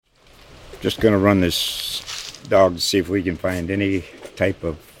Just going to run this dog to see if we can find any type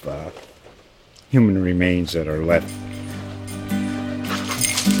of human remains that are left.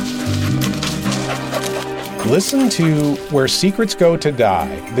 Listen to Where Secrets Go to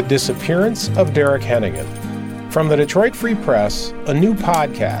Die, The Disappearance of Derek Hennigan. From the Detroit Free Press, a new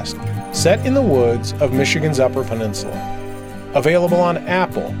podcast set in the woods of Michigan's Upper Peninsula. Available on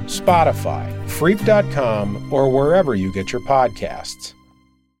Apple, Spotify, Freep.com, or wherever you get your podcasts.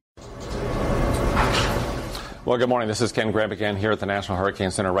 Well, good morning. This is Ken Graham again here at the National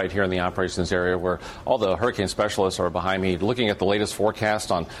Hurricane Center right here in the operations area where all the hurricane specialists are behind me looking at the latest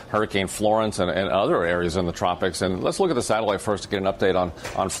forecast on Hurricane Florence and other areas in the tropics. And let's look at the satellite first to get an update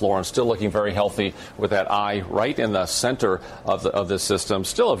on Florence. Still looking very healthy with that eye right in the center of this system.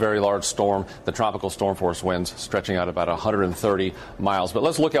 Still a very large storm. The tropical storm force winds stretching out about 130 miles. But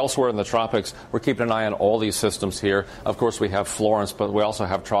let's look elsewhere in the tropics. We're keeping an eye on all these systems here. Of course, we have Florence, but we also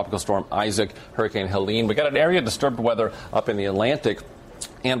have Tropical Storm Isaac, Hurricane Helene. We got an area of disturbed weather up in the Atlantic,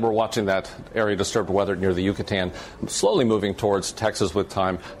 and we're watching that area disturbed weather near the Yucatan slowly moving towards Texas with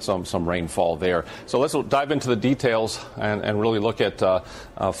time, some rainfall there. So let's dive into the details and really look at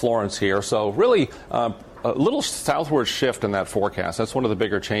Florence here. So really a little southward shift in that forecast. That's one of the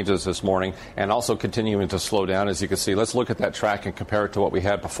bigger changes this morning, and also continuing to slow down, as you can see. Let's look at that track and compare it to what we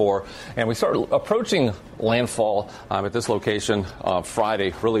had before. And we start approaching landfall at this location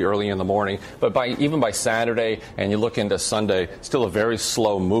Friday, really early in the morning. But even by Saturday, and you look into Sunday, still a very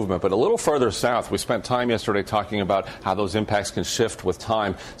slow movement. But a little further south, we spent time yesterday talking about how those impacts can shift with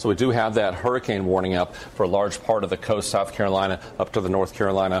time. So we do have that hurricane warning up for a large part of the coast, South Carolina, up to the North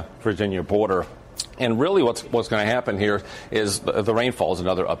Carolina-Virginia border. And really what's going to happen here is the rainfall is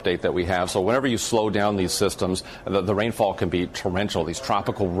another update that we have. So whenever you slow down these systems, the rainfall can be torrential. These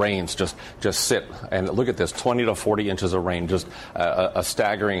tropical rains just sit. And look at this, 20 to 40 inches of rain, just a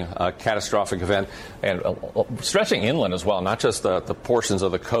staggering, catastrophic event. And stretching inland as well, not just the portions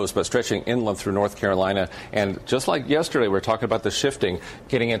of the coast, but stretching inland through North Carolina. And just like yesterday, we were talking about the shifting,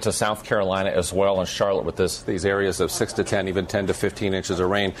 getting into South Carolina as well, and Charlotte with these areas of 6 to 10, even 10 to 15 inches of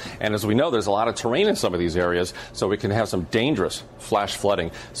rain. And as we know, there's a lot of terrain in some of these areas, so we can have some dangerous flash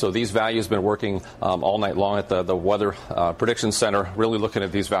flooding. So these values have been working all night long at the Weather Prediction Center, really looking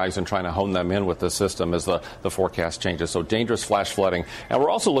at these values and trying to hone them in with the system as the forecast changes. So dangerous flash flooding. And we're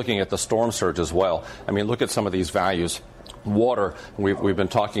also looking at the storm surge as well. I mean, look at some of these values. Water, we've been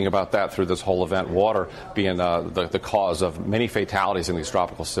talking about that through this whole event, water being the cause of many fatalities in these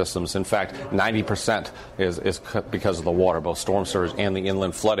tropical systems. In fact, 90% is because of the water, both storm surge and the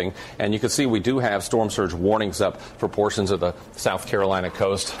inland flooding. And you can see we do have storm surge warnings up for portions of the South Carolina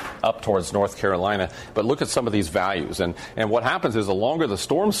coast up towards North Carolina. But look at some of these values. And what happens is the longer the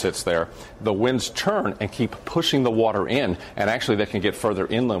storm sits there, the winds turn and keep pushing the water in. And actually they can get further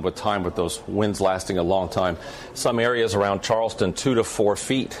inland with time, with those winds lasting a long time. Some areas around Charleston, 2 to 4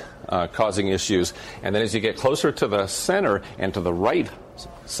 feet, causing issues. And then as you get closer to the center and to the right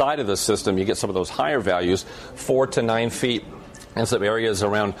side of the system, you get some of those higher values, 4 to 9 feet. And some areas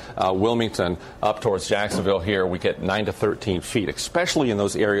around Wilmington up towards Jacksonville here, we get 9 to 13 feet, especially in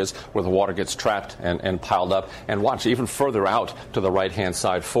those areas where the water gets trapped and piled up. And watch even further out to the right-hand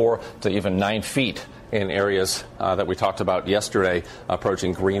side, 4 to even 9 feet in areas that we talked about yesterday,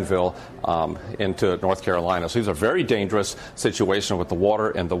 approaching Greenville into North Carolina. So these are very dangerous situations with the water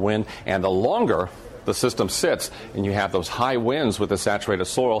and the wind. And the longer the system sits and you have those high winds with the saturated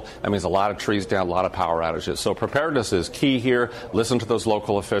soil, that means a lot of trees down, a lot of power outages. So preparedness is key here. Listen to those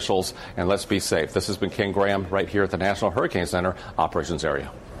local officials, and let's be safe. This has been Ken Graham right here at the National Hurricane Center Operations Area.